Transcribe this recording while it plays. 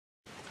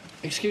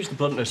Excuse the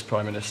bluntness,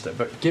 Prime Minister,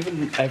 but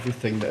given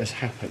everything that has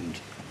happened,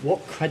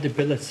 what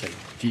credibility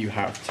do you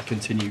have to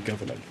continue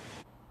governing?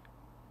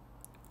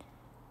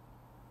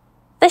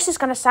 This is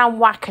going to sound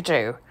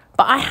wackadoo,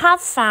 but I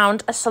have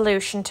found a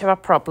solution to our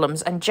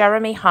problems and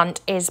Jeremy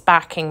Hunt is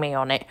backing me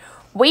on it.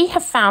 We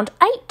have found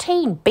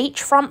 18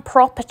 beachfront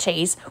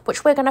properties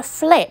which we're going to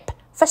flip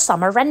for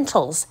summer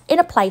rentals in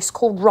a place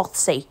called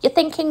Rothesay. You're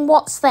thinking,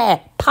 what's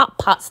there?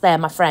 Putt-putt's there,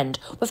 my friend.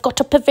 We've got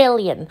a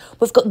pavilion,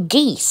 we've got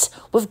geese,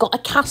 we've got a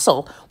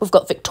castle, we've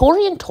got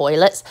Victorian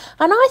toilets,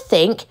 and I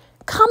think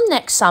come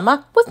next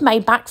summer, we've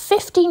made back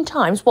 15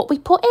 times what we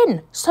put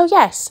in. So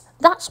yes,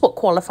 that's what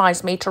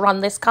qualifies me to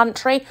run this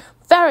country.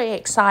 Very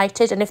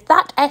excited, and if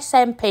that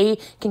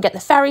SNP can get the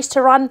ferries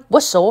to run,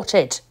 we're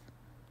sorted.